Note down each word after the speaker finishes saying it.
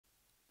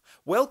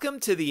Welcome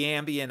to the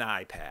Ambient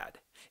iPad.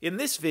 In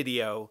this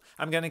video,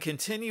 I'm going to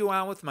continue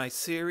on with my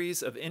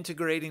series of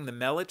integrating the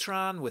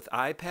Mellotron with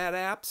iPad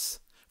apps.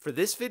 For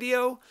this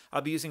video,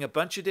 I'll be using a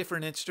bunch of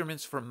different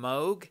instruments from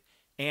Moog,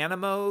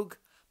 Animoog,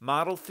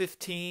 Model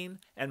 15,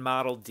 and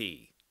Model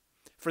D.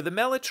 For the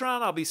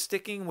Mellotron, I'll be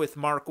sticking with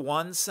Mark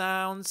I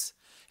sounds,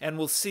 and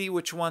we'll see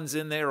which ones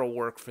in there will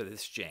work for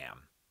this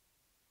jam.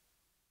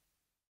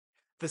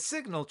 The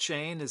signal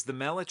chain is the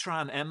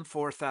Mellotron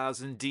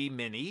M4000D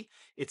Mini.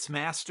 Its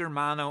master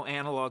mono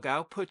analog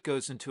output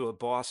goes into a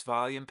Boss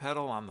volume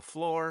pedal on the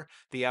floor.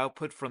 The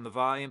output from the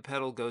volume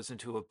pedal goes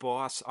into a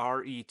Boss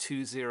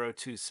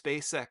RE202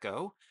 Space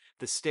Echo.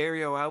 The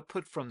stereo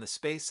output from the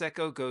Space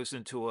Echo goes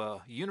into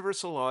a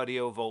Universal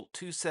Audio Volt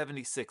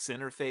 276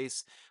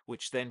 interface,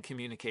 which then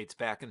communicates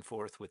back and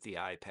forth with the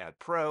iPad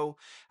Pro.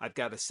 I've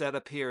got a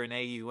setup here in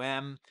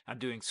AUM. I'm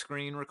doing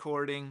screen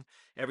recording.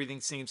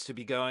 Everything seems to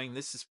be going.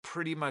 This is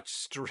pretty much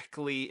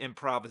strictly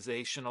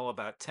improvisational.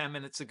 About 10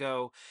 minutes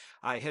ago,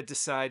 I had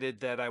decided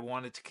that I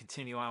wanted to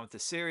continue on with the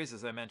series,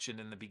 as I mentioned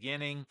in the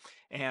beginning,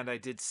 and I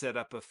did set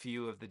up a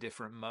few of the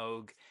different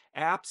Moog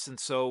apps,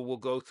 and so we'll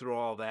go through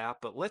all that.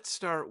 But let's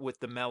start with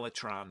the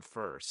Mellotron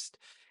first.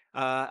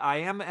 I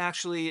am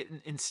actually,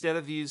 instead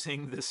of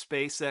using the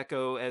Space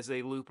Echo as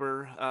a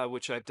looper,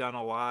 which I've done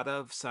a lot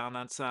of,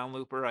 sound-on-sound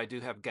looper, I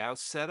do have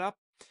Gauss set up.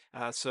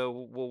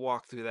 So we'll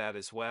walk through that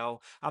as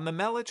well. On the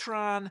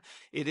Mellotron,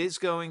 it is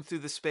going through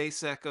the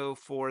Space Echo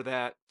for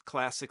that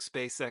classic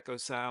Space Echo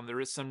sound.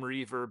 There is some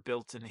reverb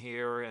built in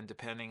here, and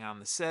depending on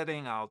the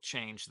setting, I'll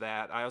change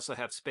that. I also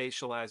have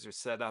spatializer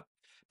set up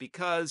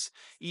because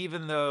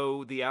even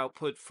though the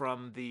output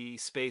from the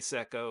Space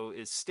Echo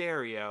is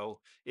stereo,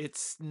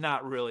 it's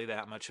not really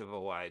that much of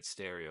a wide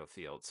stereo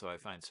field, so I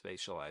find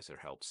spatializer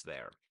helps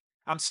there.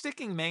 I'm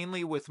sticking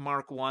mainly with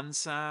Mark I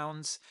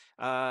sounds,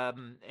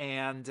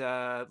 and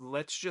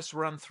let's just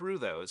run through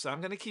those. I'm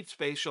going to keep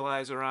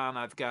spatializer on.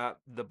 I've got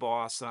the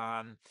Boss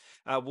on.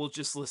 We'll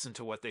just listen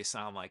to what they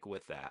sound like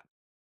with that.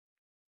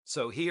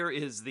 So here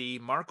is the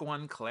Mark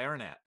I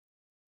Clarinet.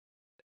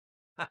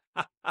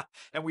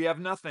 And we have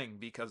nothing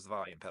because the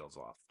volume pedal's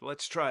off.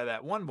 Let's try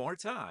that one more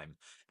time.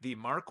 The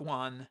Mark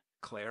I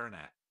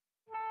Clarinet.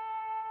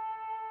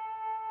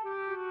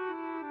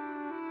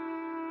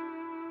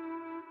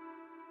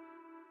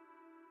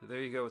 So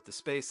there you go with the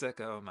Space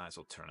Echo. Might as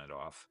well turn it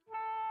off.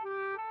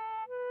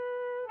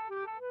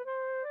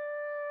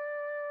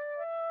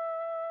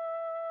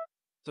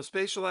 So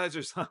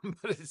spatializer's on,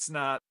 but it's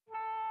not.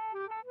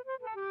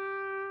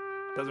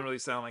 Doesn't really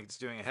sound like it's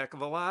doing a heck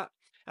of a lot.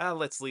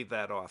 Let's leave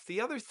that off. The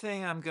other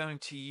thing I'm going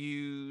to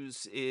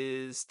use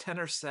is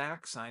Tenor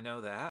Sax. I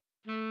know that.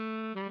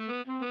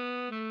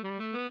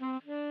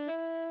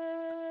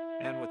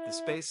 And with the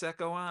Space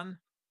Echo on.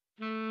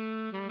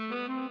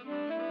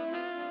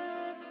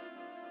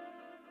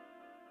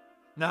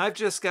 Now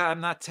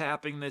I'm not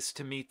tapping this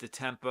to meet the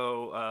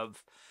tempo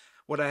of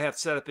what I have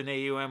set up in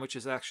AUM, which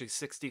is actually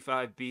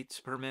 65 beats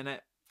per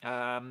minute.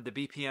 The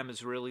BPM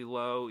is really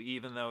low,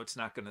 even though it's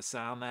not going to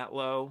sound that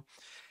low.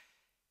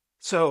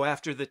 So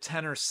after the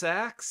tenor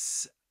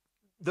sax,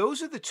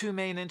 those are the two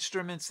main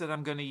instruments that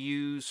I'm going to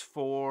use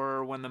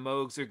for when the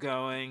Moogs are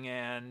going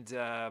and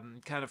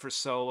kind of for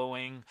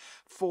soloing.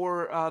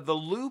 For the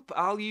loop,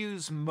 I'll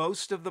use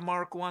most of the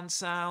Mark I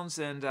sounds,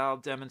 and I'll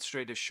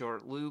demonstrate a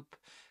short loop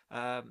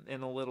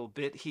in a little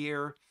bit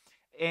here.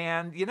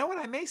 And you know what?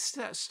 I may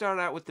start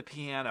out with the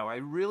piano. I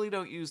really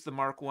don't use the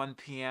Mark I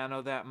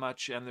piano that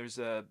much, and there's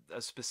a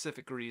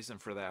specific reason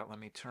for that. Let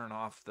me turn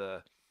off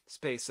the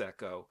Space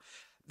Echo.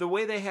 The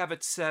way they have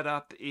it set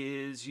up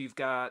is you've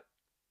got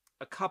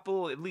a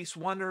couple, at least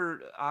one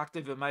or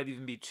octave, it might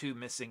even be two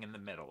missing in the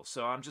middle.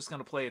 So I'm just going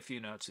to play a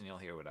few notes and you'll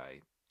hear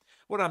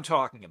what I'm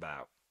talking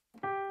about.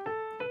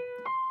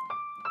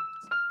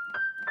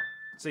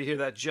 So you hear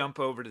that jump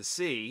over to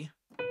C.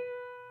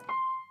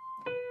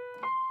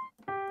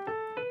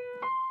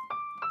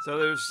 So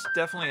there's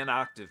definitely an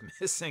octave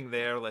missing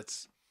there.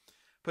 Let's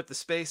put the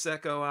Space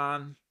Echo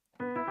on.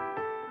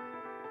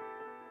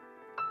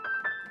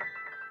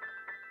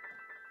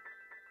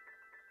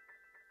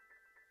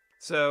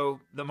 So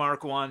the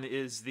Mark I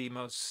is the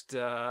most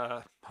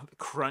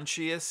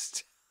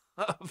crunchiest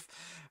of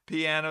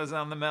pianos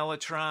on the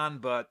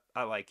Mellotron, but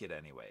I like it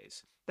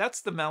anyways.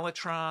 That's the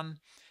Mellotron.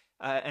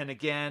 And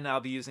again, I'll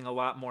be using a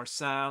lot more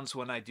sounds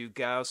when I do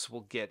Gauss.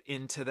 We'll get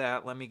into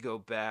that. Let me go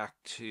back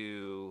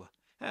to...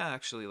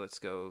 Actually, let's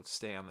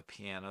stay on the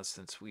piano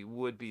since we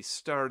would be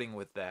starting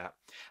with that.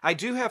 I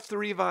do have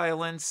 3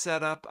 violins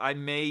set up. I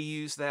may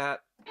use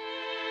that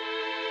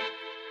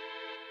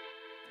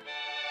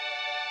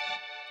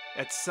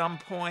at some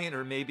point,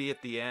 or maybe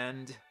at the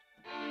end.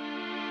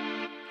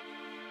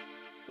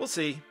 We'll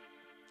see.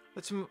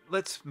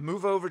 Let's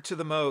move over to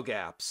the Moog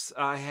apps.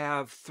 I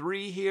have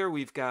 3 here.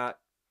 We've got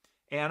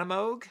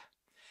Animoog,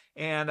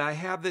 and I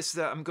have this.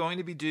 I'm going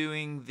to be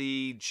doing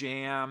the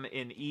jam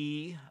in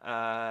E,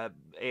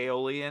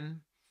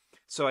 Aeolian.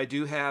 So I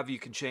do have. You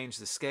can change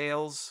the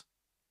scales,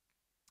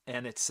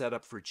 and it's set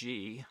up for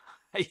G.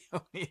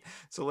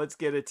 So let's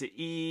get it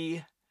to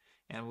E,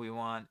 and we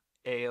want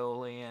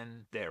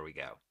Aeolian. There we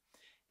go.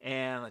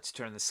 And let's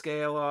turn the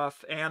scale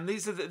off. And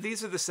these are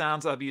the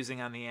sounds I'll be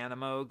using on the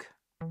Animoog.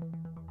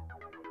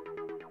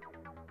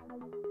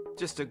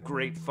 Just a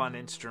great fun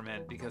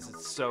instrument because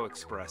it's so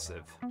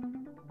expressive.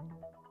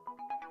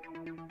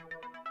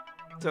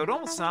 So it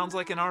almost sounds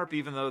like an ARP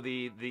even though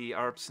the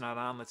ARP's not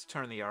on. Let's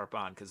turn the ARP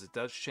on because it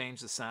does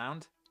change the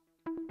sound.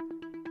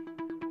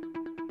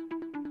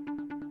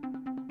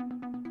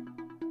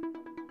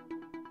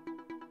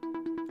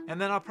 And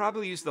then I'll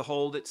probably use the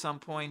hold at some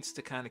points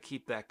to kind of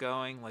keep that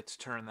going. Let's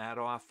turn that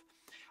off.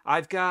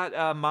 I've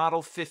got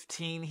model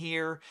 15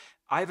 here.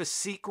 I have a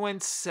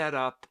sequence set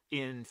up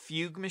in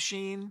Fugue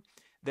Machine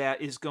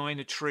that is going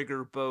to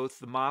trigger both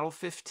the Model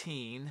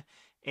 15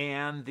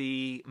 and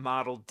the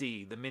Model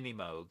D, the Mini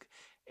Moog.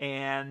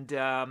 And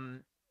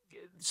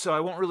so I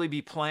won't really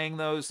be playing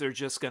those. They're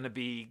just going to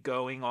be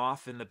going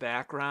off in the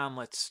background.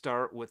 Let's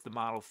start with the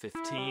Model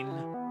 15.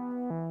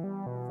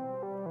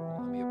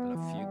 Let me open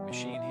up Fugue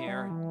Machine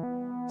here.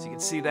 So you can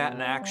see that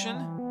in action.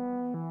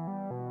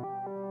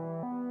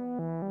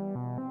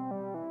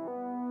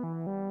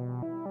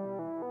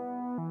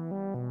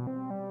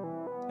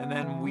 And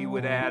then we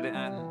would add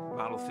in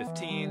Model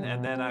 15,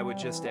 and then I would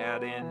just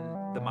add in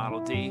the Model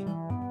D.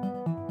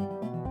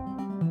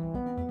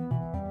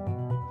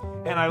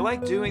 And I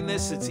like doing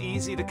this. It's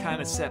easy to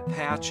kind of set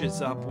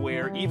patches up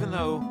where even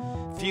though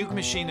Fugue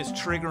Machine is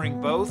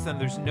triggering both and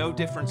there's no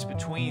difference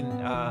between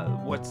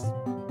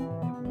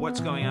what's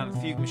going on in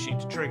Fugue Machine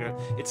to trigger,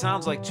 it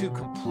sounds like two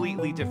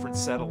completely different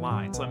set of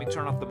lines. Let me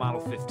turn off the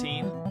Model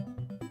 15.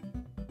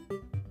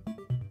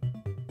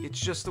 It's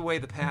just the way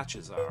the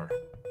patches are.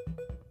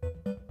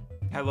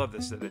 I love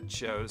this that it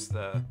shows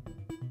the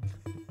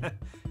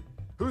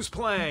who's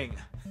playing.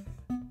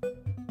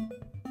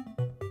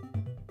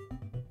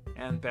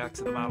 And back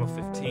to the Model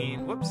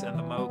 15. Whoops, and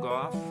the Moog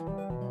off.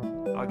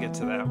 I'll get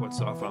to that,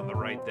 what's off on the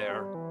right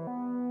there.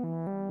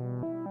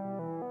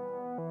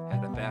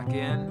 Add it back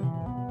in.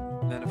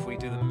 And then if we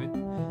do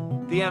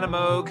the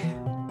Animoog,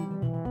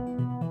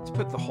 let's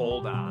put the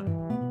hold on.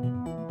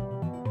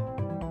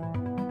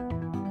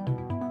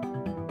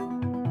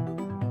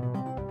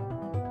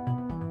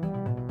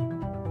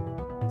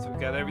 So we've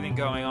got everything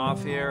going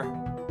off here.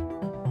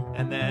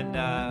 And then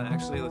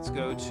actually let's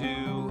go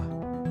to,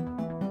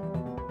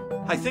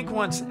 I think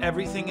once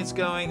everything is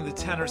going, the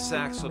tenor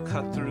sax will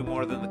cut through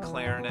more than the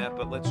clarinet,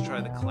 but let's try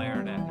the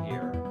clarinet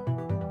here.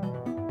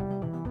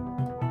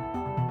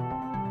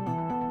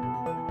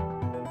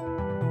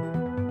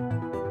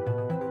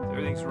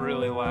 Everything's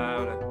really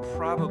loud.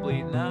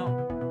 Probably, no.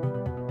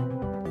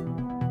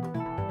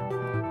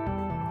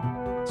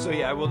 So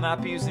yeah, I will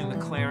not be using the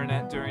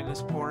clarinet during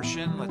this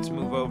portion. Let's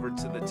move over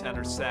to the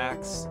tenor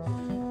sax,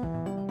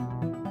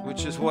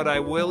 which is what I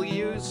will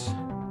use.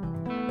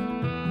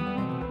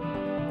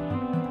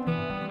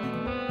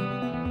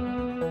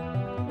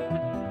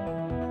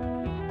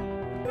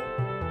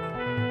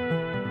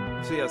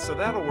 So yeah, so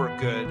that'll work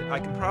good. I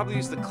can probably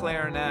use the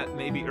clarinet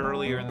maybe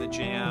earlier in the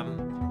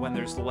jam when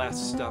there's less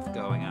stuff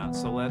going on.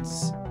 So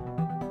let's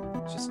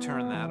just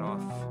turn that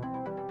off.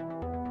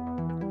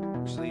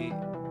 Actually,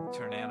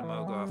 turn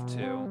Animoog off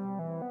too.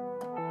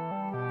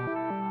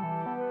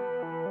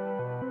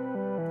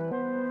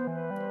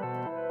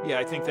 Yeah,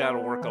 I think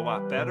that'll work a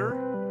lot better.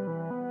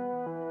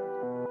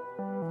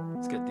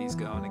 Let's get these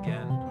going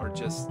again, or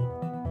just,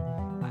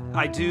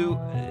 I do,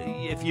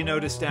 if you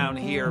notice down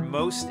here,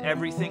 most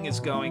everything is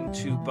going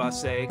to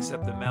bus A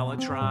except the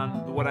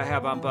Mellotron. What I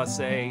have on bus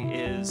A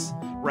is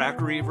rack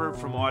reverb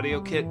from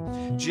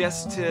AudioKit,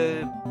 just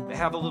to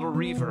have a little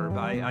reverb.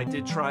 I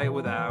did try it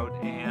without,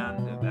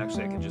 and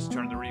actually I can just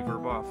turn the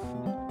reverb off.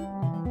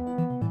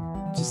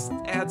 Just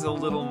adds a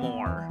little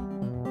more.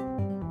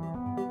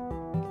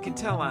 You can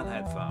tell on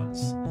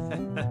headphones.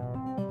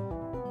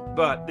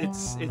 But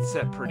it's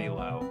set pretty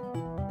low.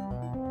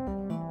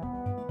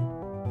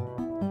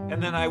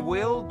 And then I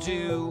will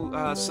do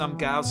some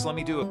Gauss. Let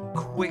me do a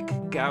quick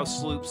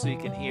Gauss loop so you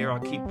can hear. I'll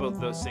keep both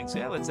those things.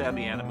 Yeah, let's add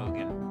the Animoog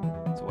in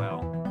as well.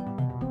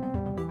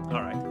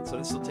 All right, so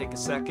this will take a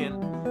second.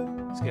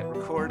 Let's get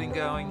recording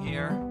going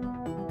here.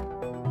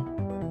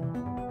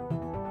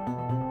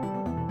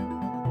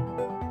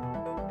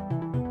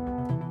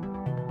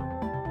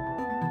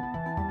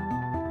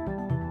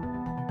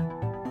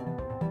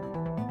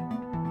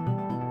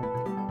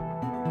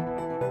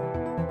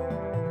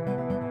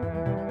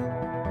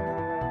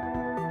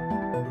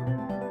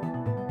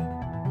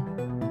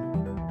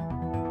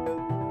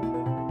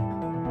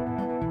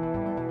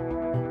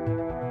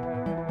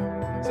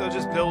 So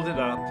just build it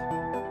up.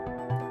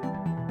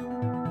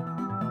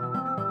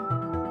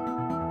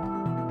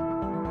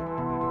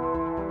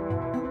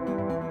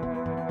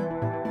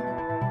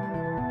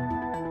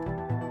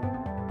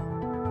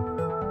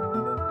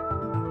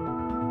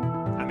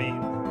 I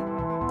mean,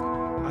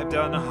 I've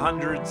done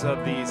hundreds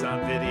of these on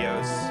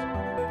videos,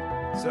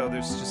 so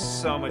there's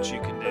just so much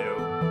you can do.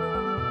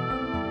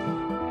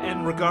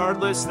 And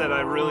regardless that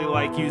I really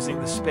like using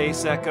the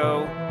space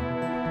echo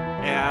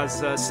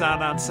as a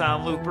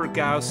sound-on-sound looper,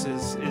 Gauss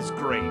is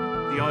great.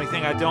 The only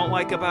thing I don't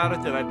like about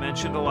it that I've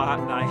mentioned a lot,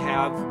 and I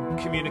have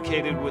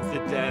communicated with the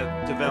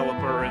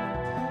developer,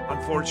 and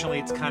unfortunately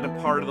it's kind of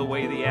part of the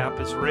way the app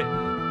is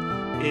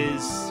written,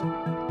 is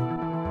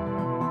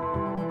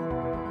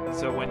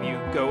so when you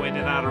go in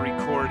and out of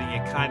recording, you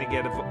kind of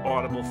get an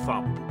audible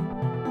thump.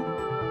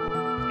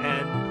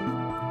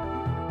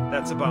 And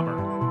that's a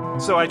bummer.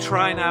 So I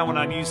try now when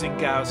I'm using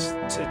Gauss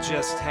to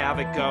just have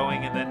it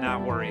going and then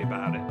not worry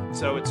about it.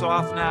 So it's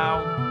off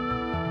now.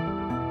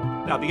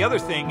 Now the other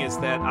thing is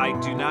that I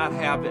do not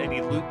have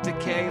any loop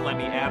decay. Let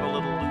me add a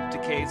little loop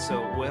decay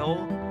so it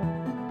will.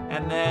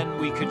 And then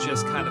we could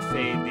just kind of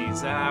fade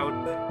these out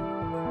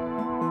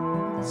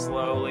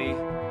slowly.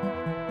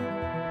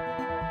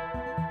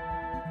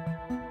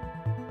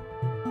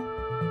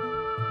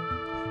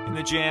 In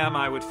the jam,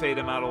 I would fade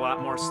them out a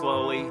lot more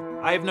slowly.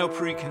 I have no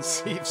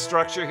preconceived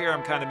structure here.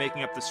 I'm kind of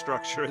making up the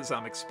structure as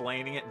I'm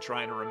explaining it and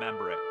trying to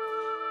remember it.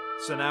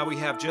 So now we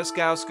have just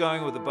Gauss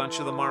going with a bunch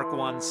of the Mark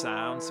I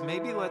sounds.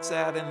 Maybe let's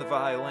add in the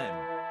violin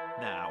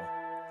now.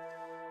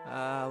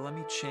 Let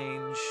me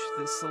change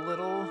this a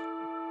little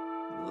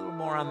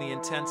more on the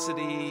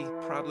intensity.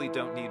 Probably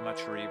don't need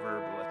much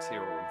reverb. Let's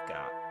hear what we've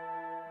got.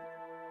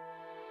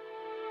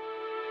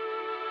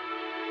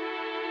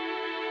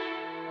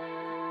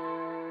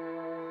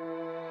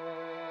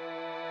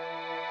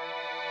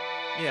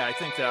 Yeah, I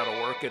think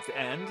that'll work at the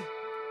end.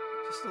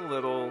 Just a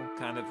little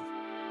kind of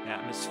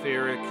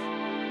atmospheric.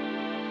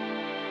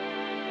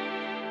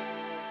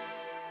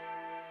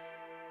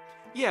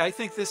 Yeah, I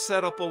think this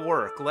setup will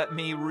work. Let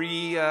me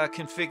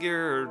reconfigure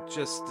or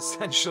just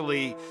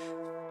essentially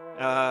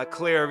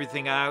clear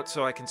everything out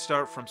so I can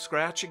start from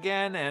scratch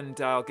again, and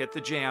I'll get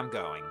the jam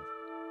going.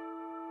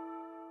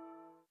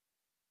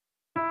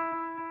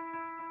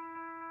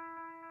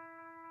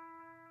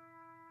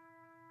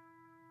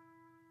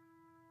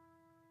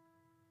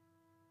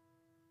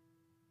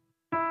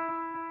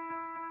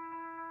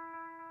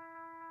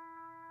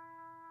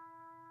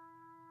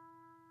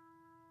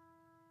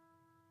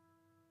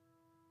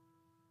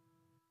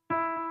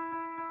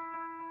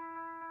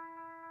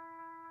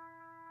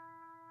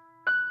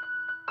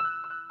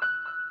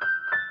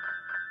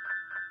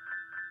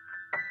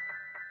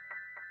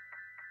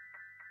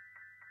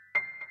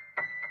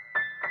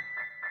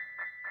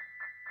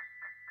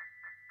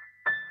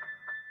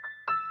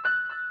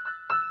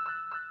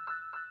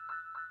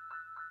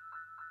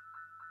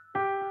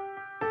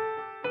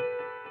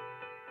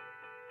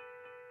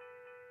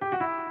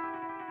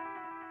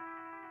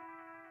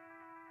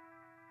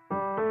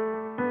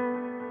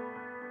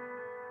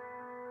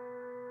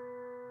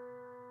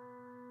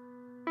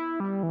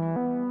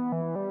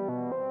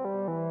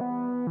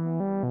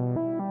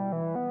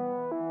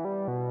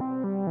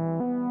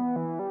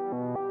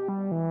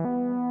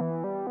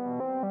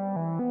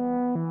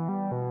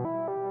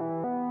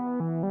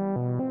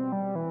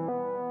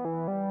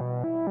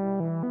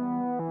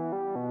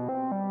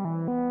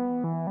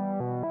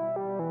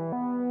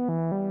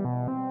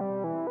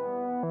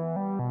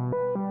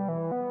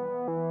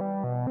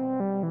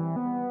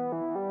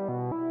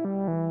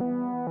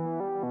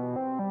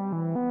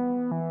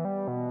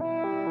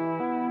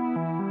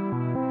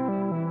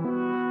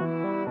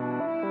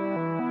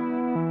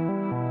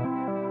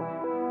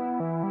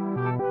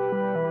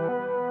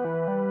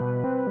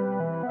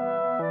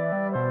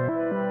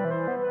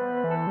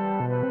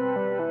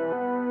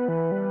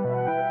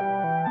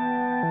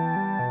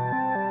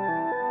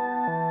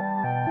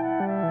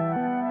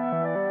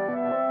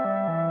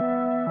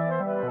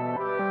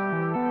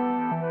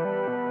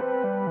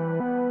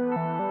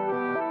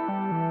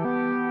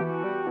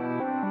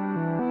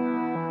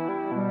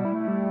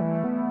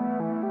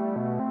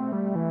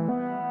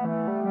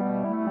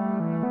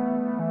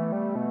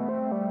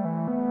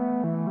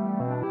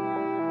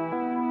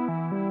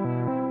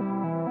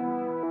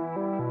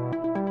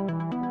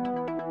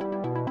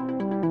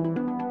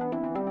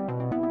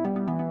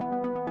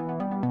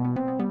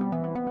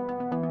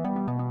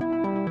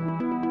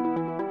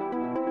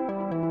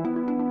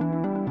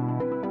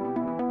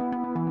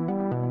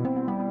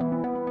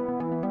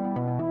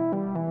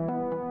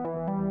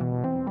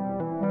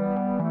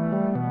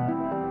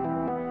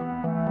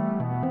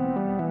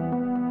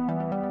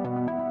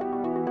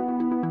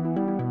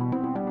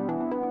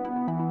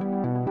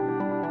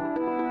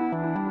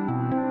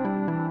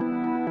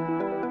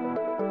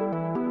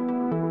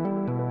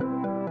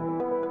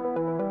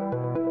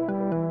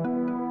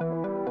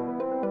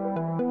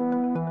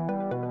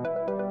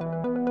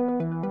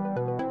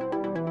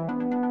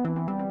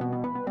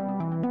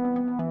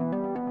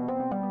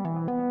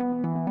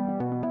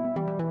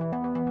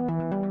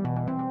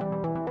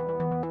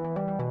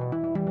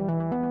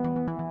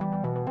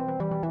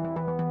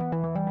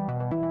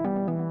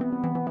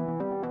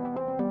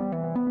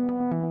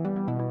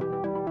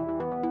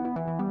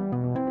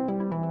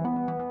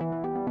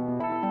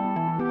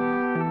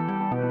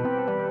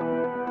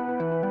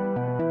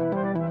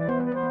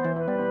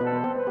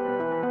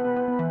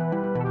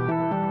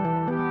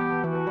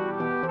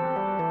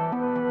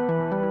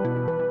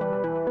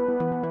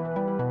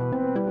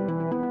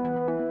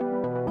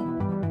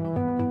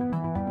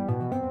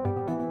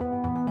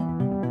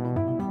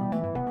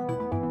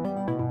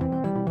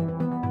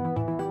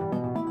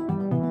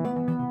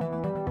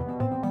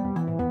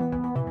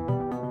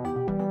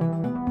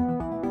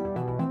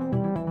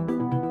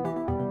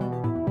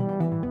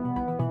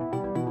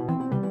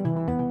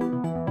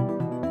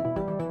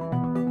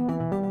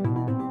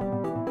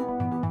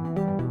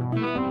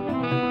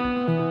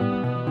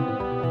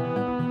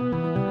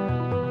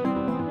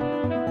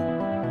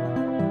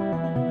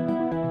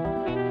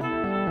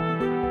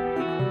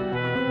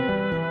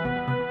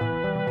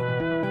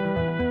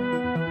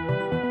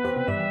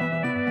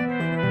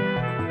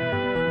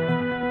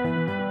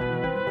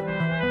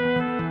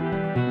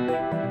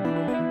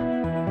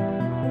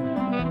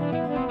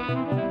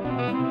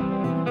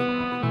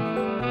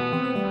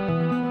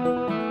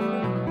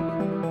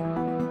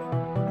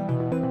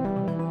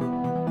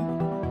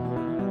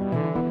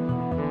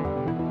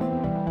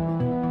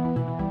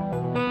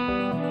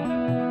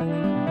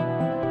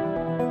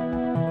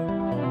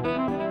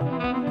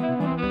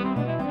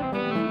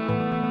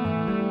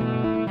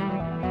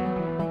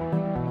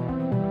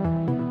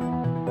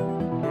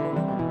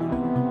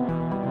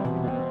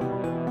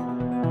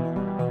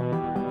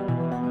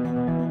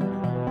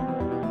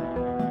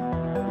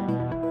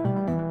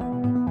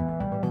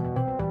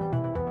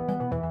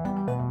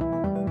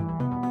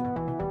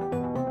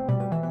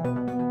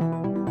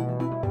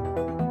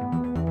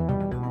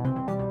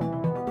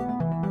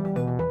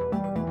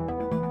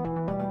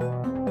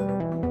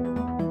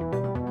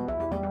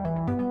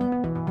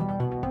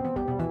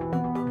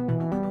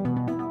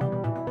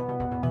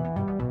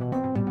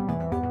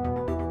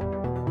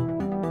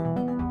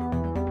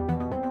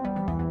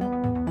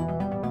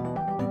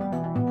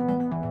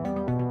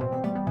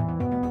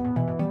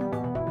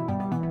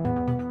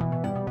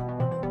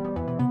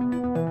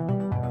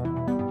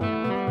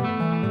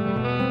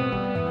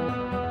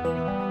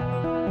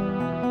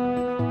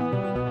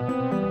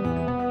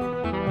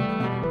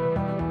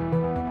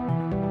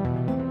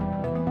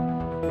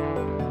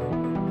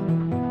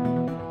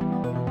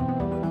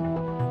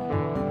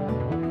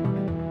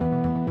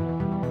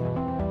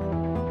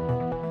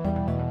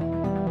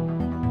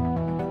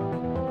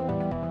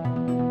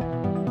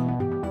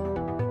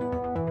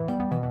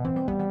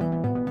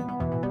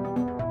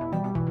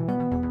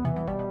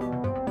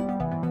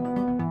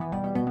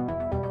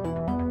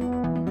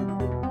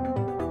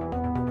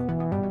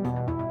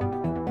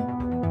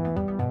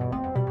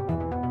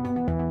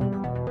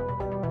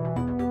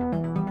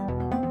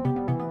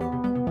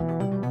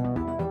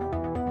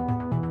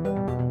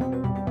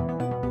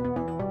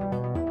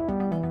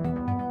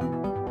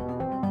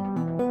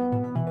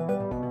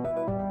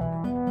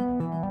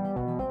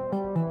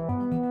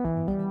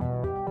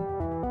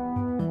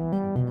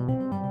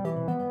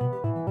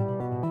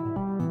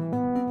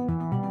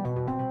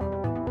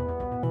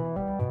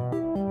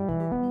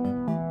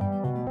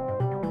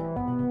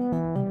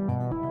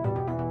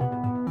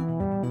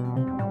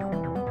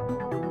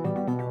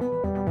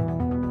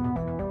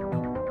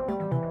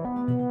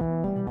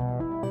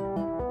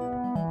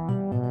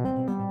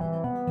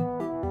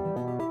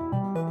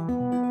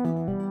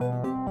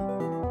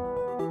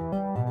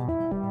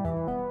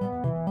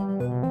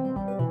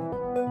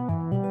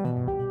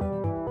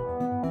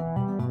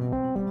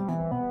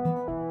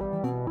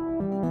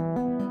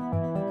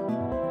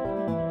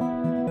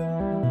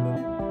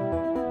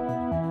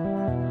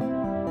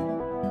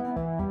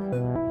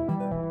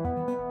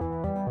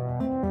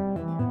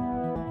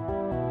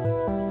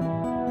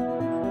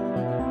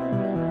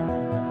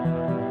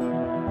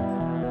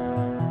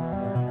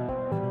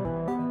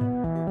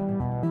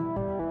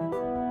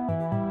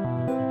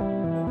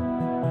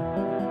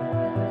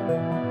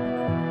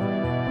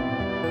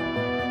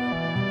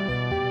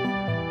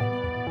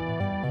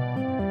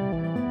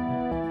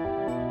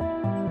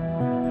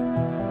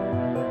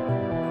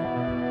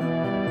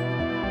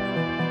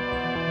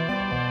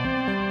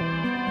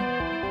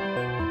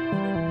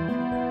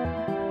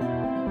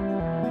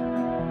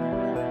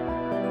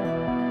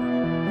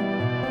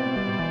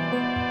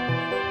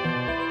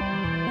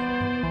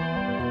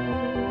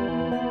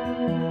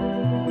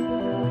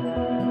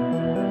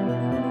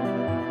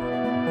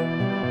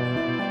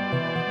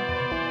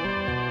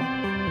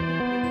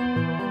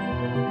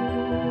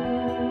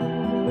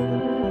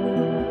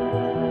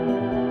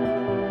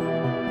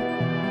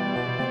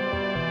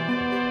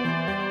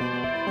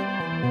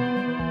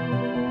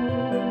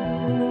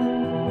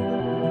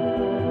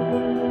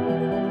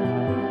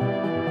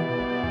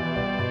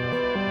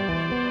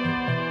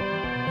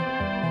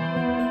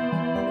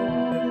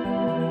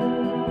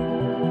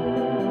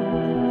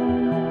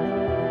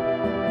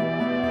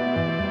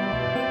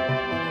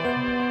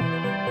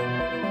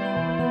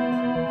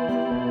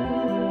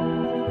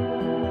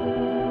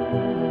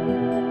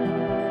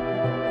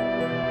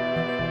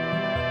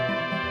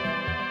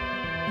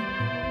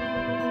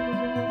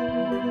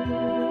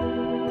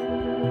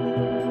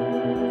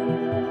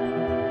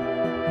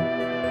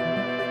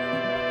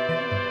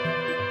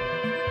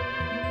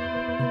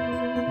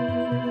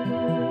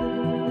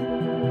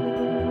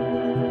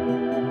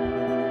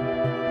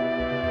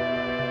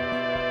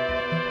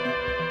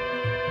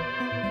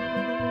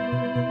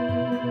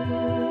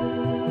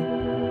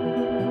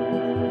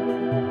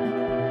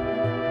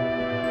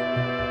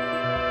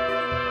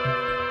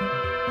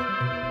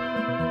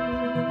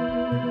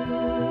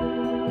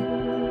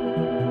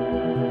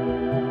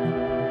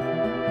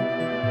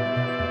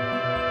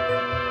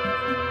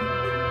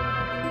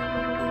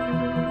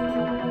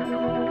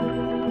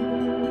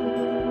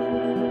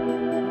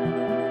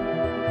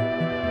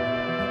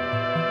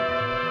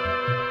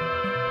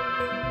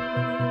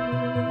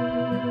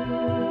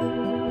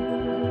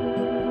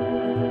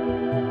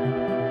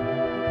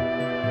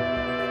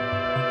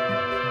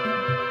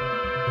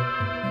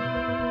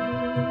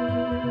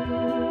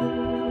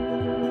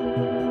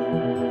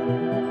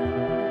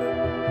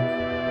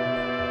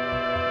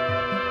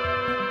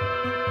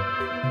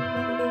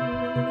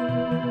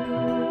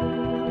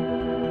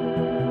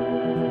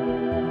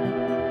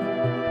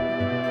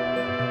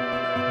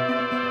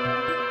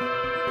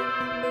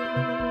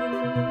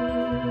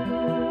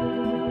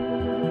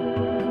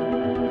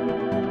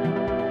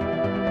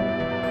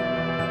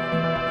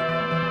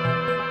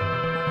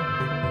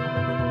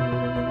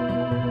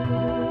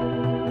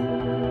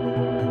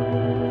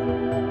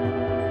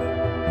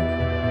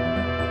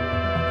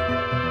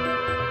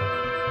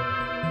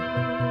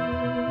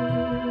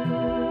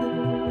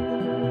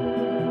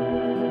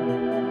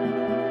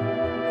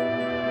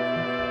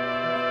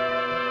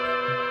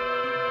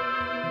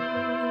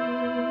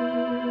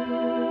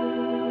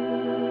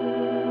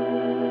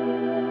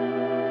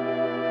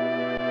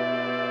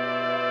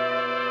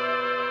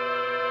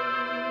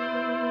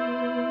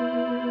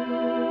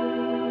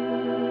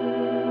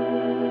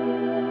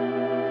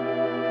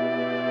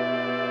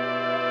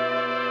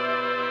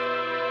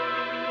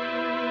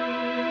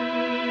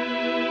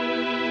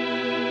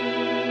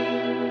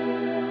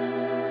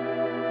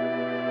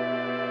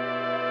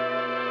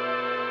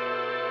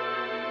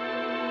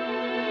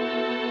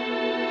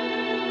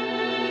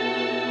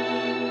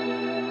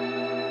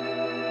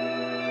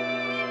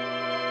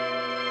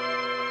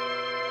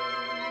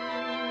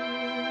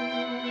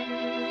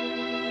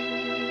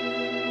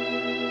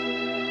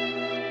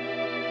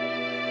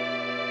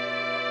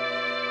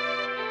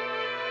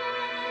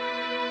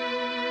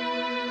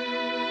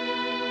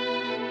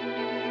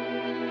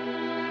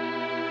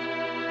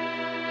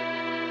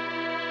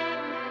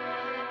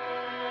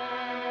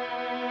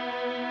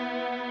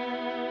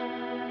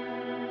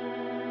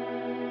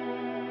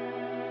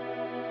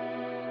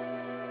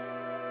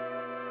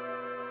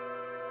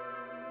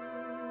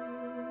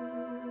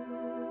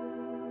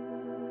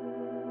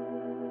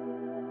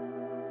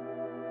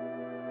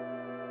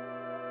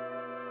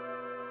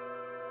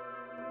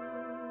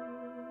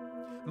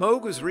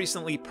 Moog was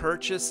recently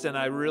purchased, and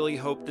I really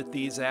hope that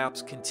these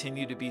apps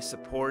continue to be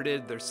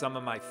supported. They're some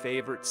of my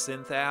favorite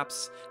synth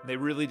apps. They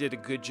really did a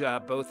good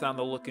job both on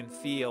the look and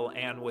feel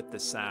and with the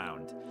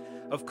sound.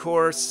 Of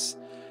course,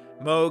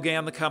 Moog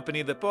and the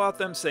company that bought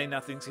them say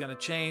nothing's going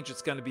to change.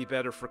 It's going to be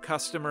better for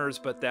customers,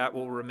 but that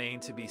will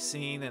remain to be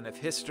seen. And if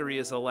history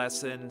is a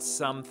lesson,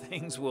 some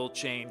things will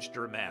change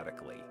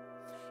dramatically.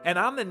 And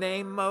on the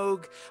name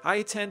Moog, I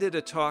attended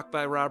a talk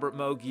by Robert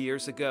Moog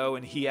years ago,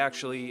 and he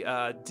actually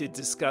did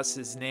discuss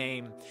his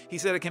name. He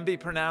said it can be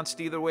pronounced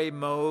either way,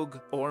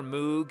 Moog or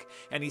Moog,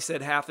 and he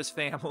said half his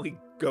family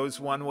goes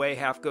one way,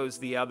 half goes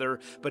the other,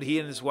 but he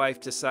and his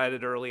wife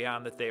decided early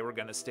on that they were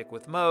going to stick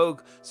with Moog,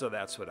 so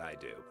that's what I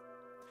do.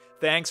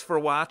 Thanks for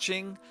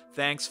watching,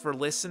 thanks for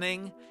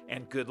listening,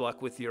 and good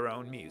luck with your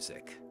own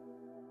music.